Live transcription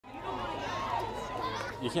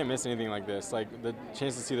You can't miss anything like this. Like the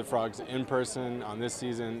chance to see the Frogs in person on this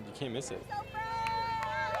season, you can't miss it.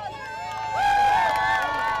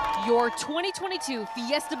 Your 2022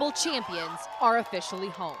 Fiesta Bowl champions are officially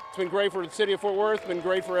home. It's been great for the city of Fort Worth, been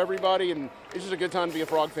great for everybody, and it's just a good time to be a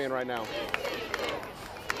Frog fan right now.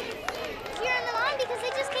 Cheering them on because they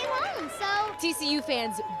just came home, so. TCU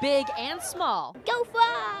fans big and small Go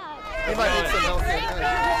Frogs! He might need some help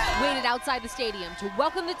here. waited outside the stadium to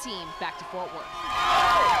welcome the team back to Fort Worth.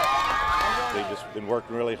 They've just been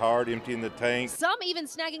working really hard, emptying the tank. Some even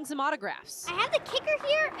snagging some autographs. I have the kicker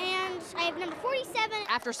here, and I have number 47.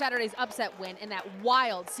 After Saturday's upset win in that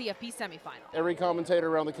wild CFP semifinal. Every commentator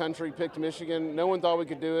around the country picked Michigan. No one thought we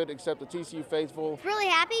could do it except the TCU faithful. Really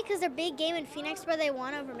happy because their big game in Phoenix where they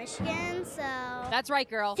won over Michigan, so. That's right,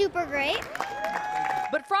 girl. Super great.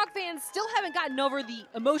 But Frog fans still haven't gotten over the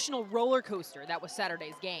emotional roller coaster that was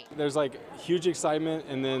Saturday's game. There's like huge excitement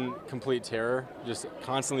and then complete terror, just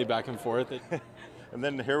constantly back and forth. And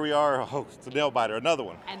then here we are, oh, it's a nail biter, another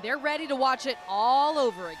one. And they're ready to watch it all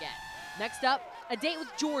over again. Next up, a date with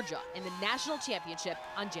Georgia in the national championship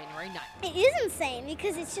on January 9th. It is insane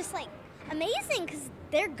because it's just like amazing because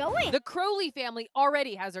they're going. The Crowley family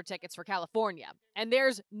already has their tickets for California, and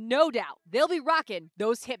there's no doubt they'll be rocking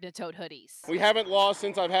those Hypnotoad hoodies. We haven't lost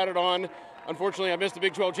since I've had it on. Unfortunately, I missed the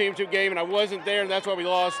Big 12 championship game, and I wasn't there, and that's why we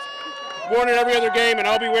lost. Worn it every other game, and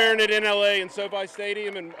I'll be wearing it in LA in SoFi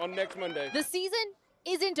Stadium and on next Monday. The season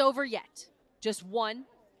isn't over yet. Just one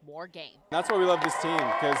more game. That's why we love this team,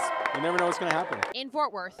 because you never know what's going to happen. In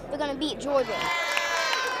Fort Worth, They're going to beat Georgia.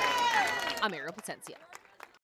 I'm Ariel Placencia.